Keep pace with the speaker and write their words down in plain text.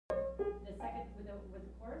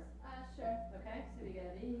Sure. Okay. So we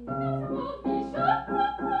got E.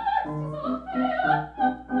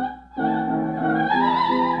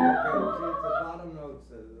 Bottom notes,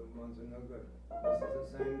 the ones are no good. This is the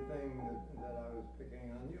same thing that I was picking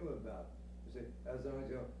on you about. You see, as long as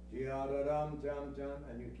you go, dum,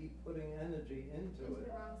 and you keep putting energy into it,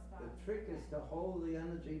 the trick is to hold the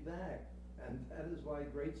energy back. And that is why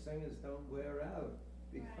great singers don't wear out,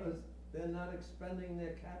 because they're not expending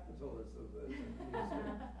their capital, as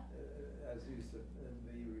used to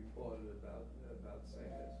be reported about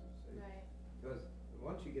singers, you see. Right. Because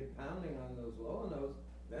once you get pounding on those lower notes,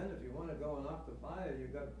 then if you want to go an octave higher,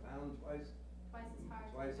 you've got to pound twice As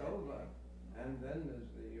hard. over, and then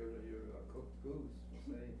you're a cooked goose.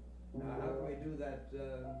 See? Now, how can we do that?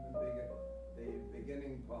 The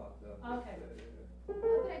beginning part of Okay. this. Oh,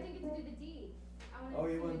 but I didn't get to do the D. I wanted Oh, to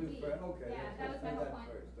you do want the to do D. first? Okay, Yeah, that let's was my do whole that point.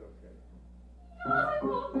 first. Okay.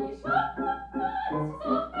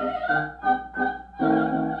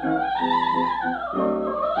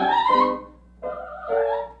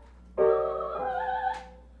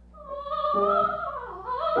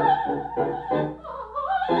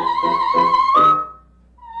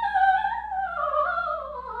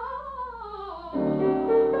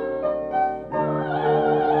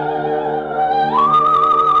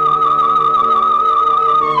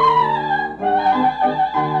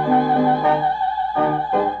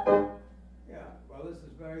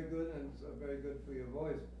 Very good, and it's very good for your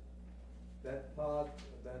voice. That part,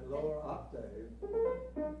 that lower octave is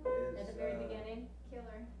At the very beginning.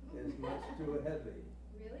 Killer. is much too heavy.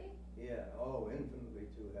 Really? Yeah, infinitely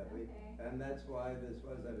too heavy. Okay. And that's why this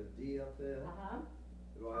was at a D up there.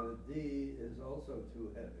 Why the D is also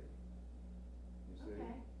too heavy. You see?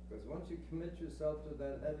 Okay. Because once you commit yourself to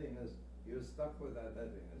that heaviness, you're stuck with that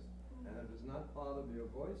heaviness. And if it's not part of your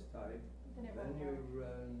voice type, Then it then won't you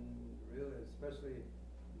work. really, especially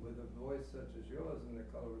with a voice such as yours in the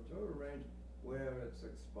coloratura range, where it's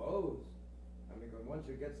exposed. I mean, because once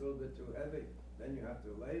it gets a little bit too heavy, then you have to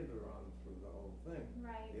labor on through the whole thing.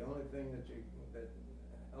 Right. The only thing that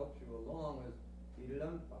helps you along is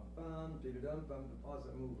dee-dum-bum-bum, dee-dum-bum. The parts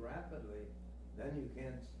that move rapidly, then you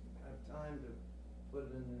can't have time to put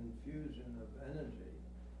an infusion of energy.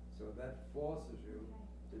 So that forces you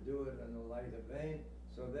to do it in a lighter vein.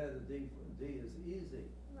 So there, the D is easy.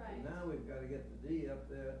 Right. And now we've got to get the D up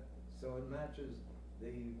there so it matches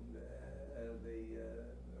the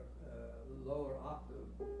lower octave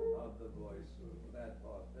of the voice, that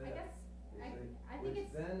part there. I guess you I see? think Which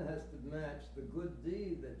it's then has to match the good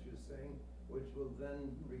D that you sing, which will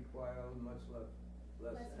then require much less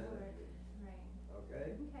less energy. word. Right.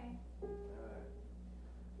 Okay? Okay. All right.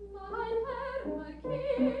 Mein Herr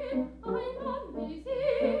Marquis, ein Mann wie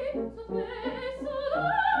Sie, so besser das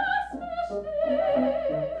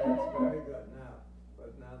versteht. That's very good. Now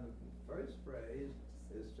the first phrase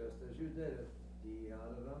is just as you did it.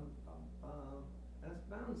 Dee-ya-da-dum, bum-bum. That's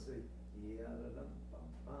bouncy. Dee-ya-da-dum,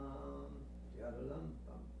 bum-bum. Dee-ya-da-dum,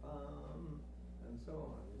 bum-bum. And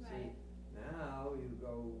so on. You see? Right. Now you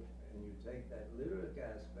go and you take that lyric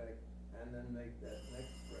aspect and then make that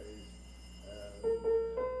next phrase.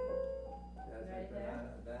 Right there?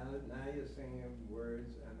 Now you're singing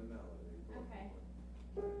words and the melody. Okay.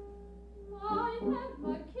 Right. Mein Herr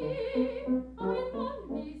Marquis, ein Mann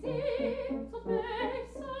wie Sie, so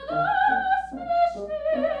besser das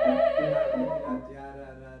versteht.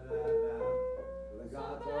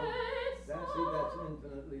 Legato. That's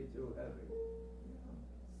infinitely too heavy.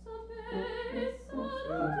 So Still too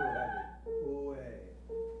besser. heavy. Ooh,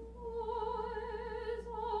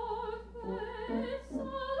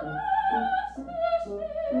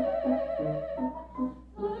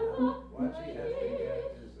 What she has to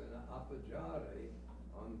get is an appoggiate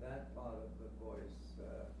on that part of the voice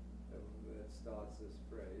that starts this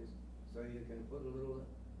phrase, so you can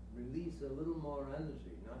release a little more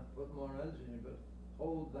energy, not put more energy in, but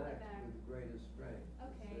hold back with greater strength.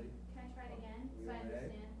 Okay. See? Can I try it again You so I may?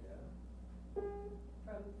 understand? Yeah.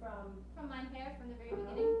 From Mein Herr, from the very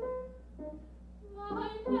beginning.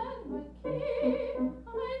 Mein Herr Marquis, ein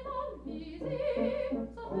Mann wie Sie,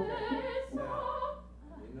 so besser. Now,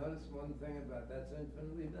 you notice one thing about that's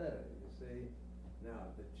infinitely better. You see,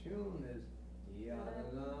 now the tune is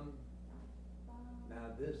dee-ya-da-dum.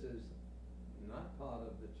 Now this is not part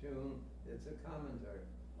of the tune. It's a commentary.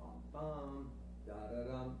 Bum bum da da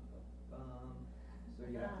dum bum. So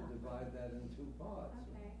you have to divide that in two parts.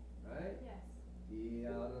 Okay. Right? Yes.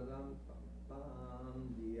 Dee-ya-da-dum bum bum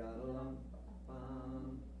dee-ya-da-dum bum bum.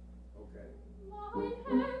 Okay. Mein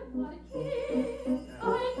Herr Marquis, Now,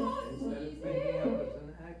 ein Mann instead wie of picking up Sie. as an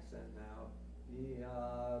accent now,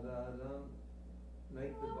 dee-ya-da-dum,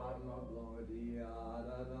 make the bottom note longer,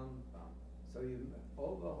 dee-ya-da-dum, bum So you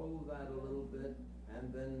overhold that a little bit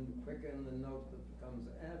and then quicken the note that comes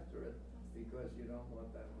after it because you don't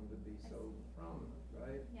want that one to be so prominent,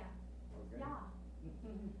 right? Yeah. Okay? Yeah.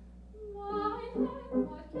 Mein Herr,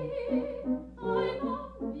 mein Kind, I'm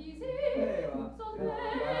on busy, There you are. so Yeah,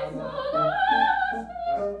 there's now a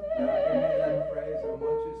give me that phrase, and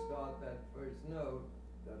once you start that first note,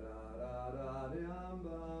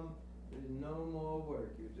 da-da-da-da-dum-bum, there's no more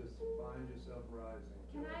work. You just find yourself rising.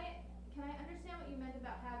 Can I understand what you meant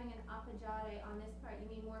about having an appoggiate on this part?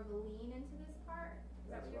 You mean more of a lean into this part?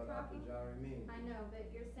 Is that That's what you're what talking? appoggiate means. I know,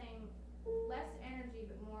 but you're saying less energy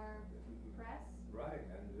but more press? Right,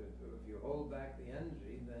 and if you hold back the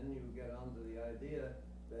energy, then you get onto the idea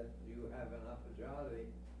that you have an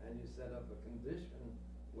appoggiate and you set up a condition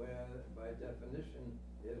where, by definition,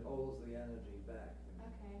 it holds the energy back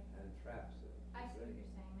Okay. and traps it. I see what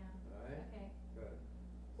you're saying now. All right? Okay. Good.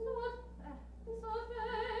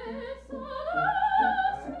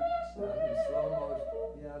 Not in slow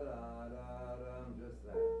motion. Ya-da-da-dum, just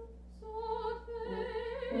that. Yeah,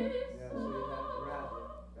 see that rattle.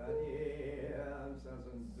 Da-dee-dum, sounds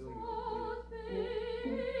unbelievable.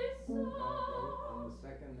 On the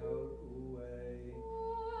second note, ooh-ay.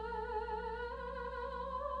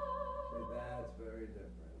 See, that's very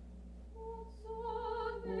different.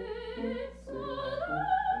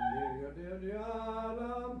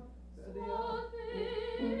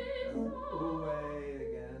 Ooh-ay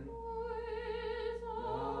again.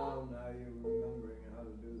 Oh, now you're remembering how to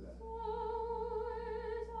do that.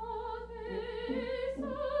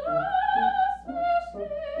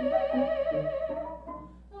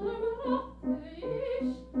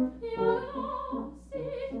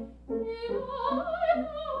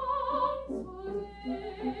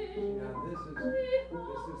 Now this is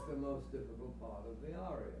the most difficult part of the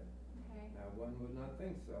aria. Okay. Now one would not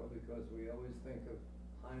think so because we always think of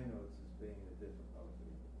high notes as being a difficulty,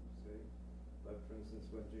 you see. But for instance,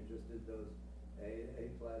 when you just did those A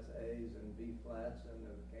flats, A's and B flats and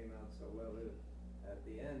it came out so well at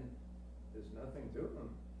the end, there's nothing to them.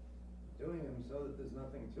 Doing them so that there's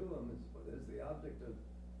nothing to them is the object of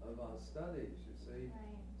our studies, you see.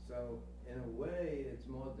 Right. So in a way, it's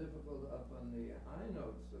more difficult up on the high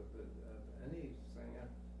notes of any singer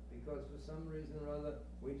because for some reason or other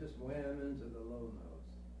we just wham into the low notes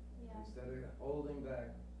Yeah. instead of holding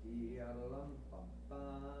back.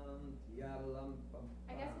 Ti-ya-da-lum-pum-pum, ti-ya-da-lum-pum-pum.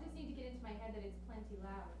 I guess I just need to get into my head that it's plenty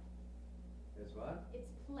loud. It's what? It's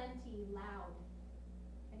plenty loud.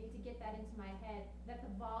 I need to get that into my head, that the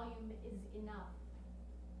volume is enough.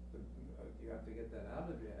 But, you have to get that out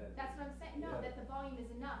of your head. That's what I'm saying, no, Yeah. that the volume is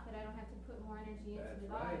enough, that I don't have to put more energy into That's the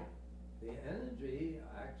right. volume. The energy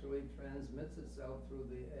actually transmits itself through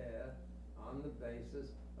the air on the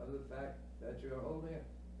basis of the fact that you're holding it.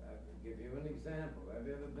 I'll give you an example. Have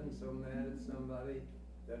you ever been so mad at somebody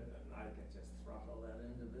that I could just throttle that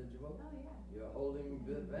individual? Oh, yeah. You're holding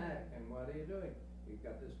it back, and what are you doing? You've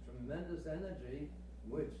got this tremendous energy,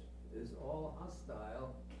 which is all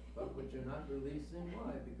hostile, but which you're not releasing.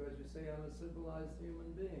 Why? Because you say, I'm a civilized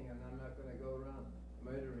human being, and I'm not gonna go around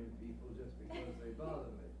murdering people just because they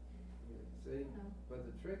bother me. You see? No. But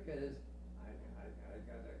the trick is, I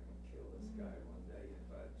gotta kill this guy one day if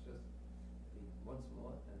I just, once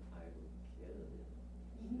more, and I will kill him.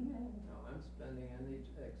 Now I'm expending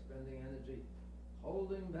energy,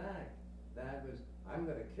 holding back. That was, I'm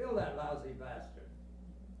gonna kill that lousy bastard.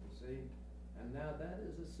 You see? And now that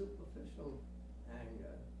is a superficial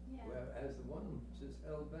anger, Yeah. whereas the one which is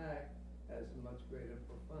held back has a much greater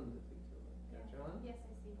profundity to it. Catch on? Yes,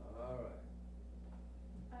 I see. All right.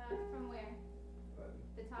 From where? But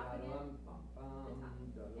The top again? da-dum-pum-pum, The top,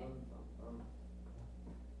 okay. da-dum-pum-pum.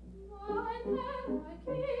 Mein Herr, mein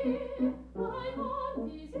Kind, I'm on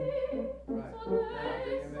busy, Right. so Now, can you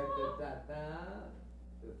there's make the a- da-da,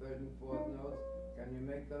 the third and fourth notes? Can you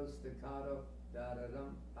make those staccato?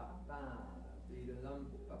 Da-da-dum-pa-pa,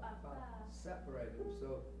 dee-da-dum-pa-pa. Separate them so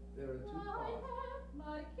there are two Mein parts. Herr, mein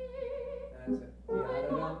Kind, That's it. I'm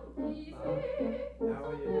Dee-da-da-dum, on busy, pa-pa. Now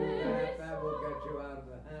when you so do that, there's that will a- get you out of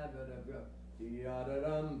the habit of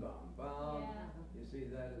dee-da-da-dum-bum-bum. Yeah. You see,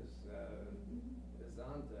 that is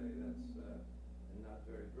Zante, that's not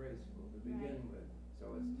very graceful to begin Right. with. So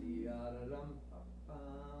it's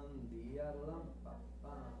dee-da-da-dum-pa-pum,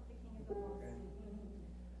 dee-da-da-dum-pa-pum. The king of the waltz. Okay.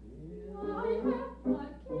 Mein Herr,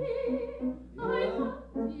 mein Kind, I'm on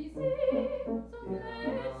busy, so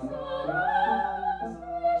there's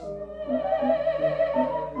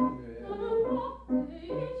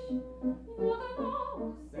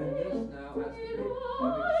Then this now has to be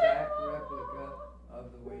an exact replica of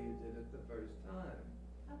the way you did it the first time.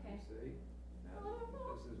 Okay. You see? Now,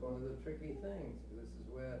 this is one of the tricky things. This is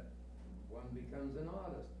where one becomes an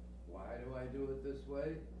artist. Why do I do it this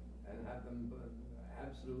way and have them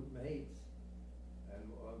absolute mates? And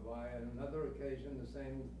why on another occasion the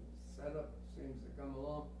same setup seems to come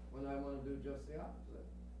along when I want to do just the opposite?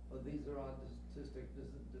 Well, these are artistic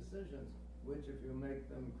decisions, which if you make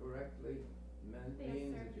them correctly,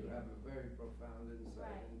 means that you have a very profound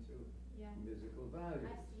insight into musical values.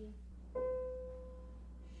 I see.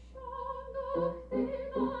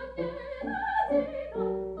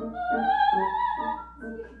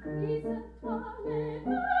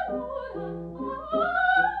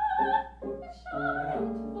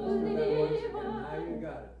 Now you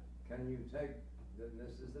got it. Can you take,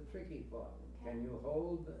 this is the tricky part. Can you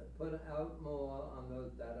put out more on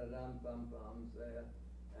those da-da-dum-bum-bums there,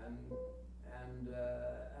 and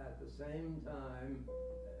at the same time,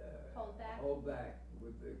 hold back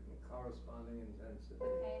with the corresponding intensity.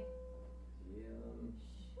 Okay.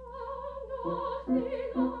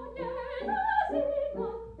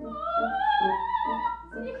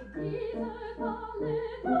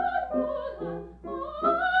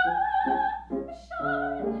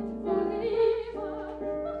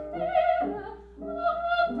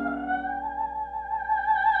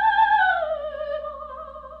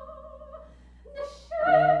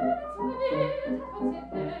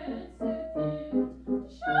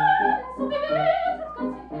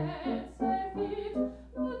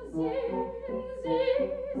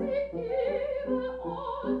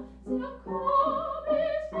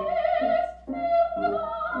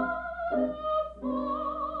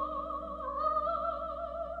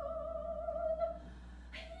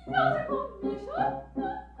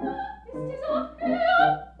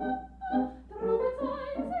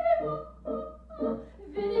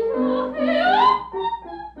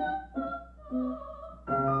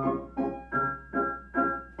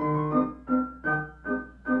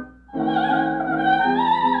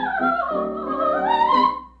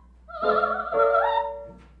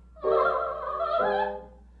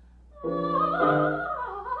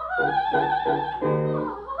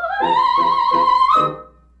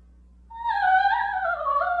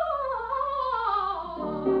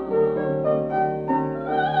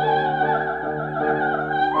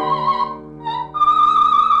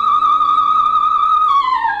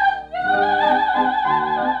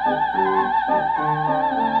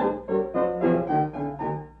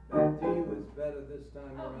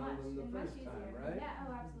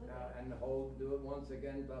 Do it once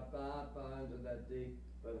again, ba-ba-ba, into that D,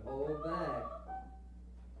 but hold back.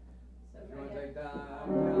 So If you want to take down,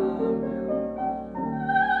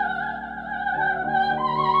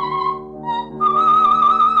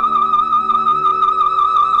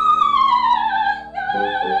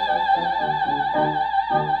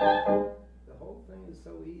 the whole thing is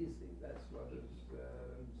so easy. That's what is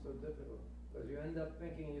so difficult. Because you end up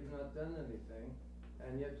thinking you've not done anything,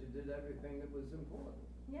 and yet you did everything that was important.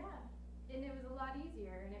 Yeah. And it was a lot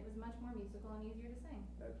easier, and it was much more musical and easier to sing.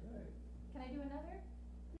 That's right. Can I do another?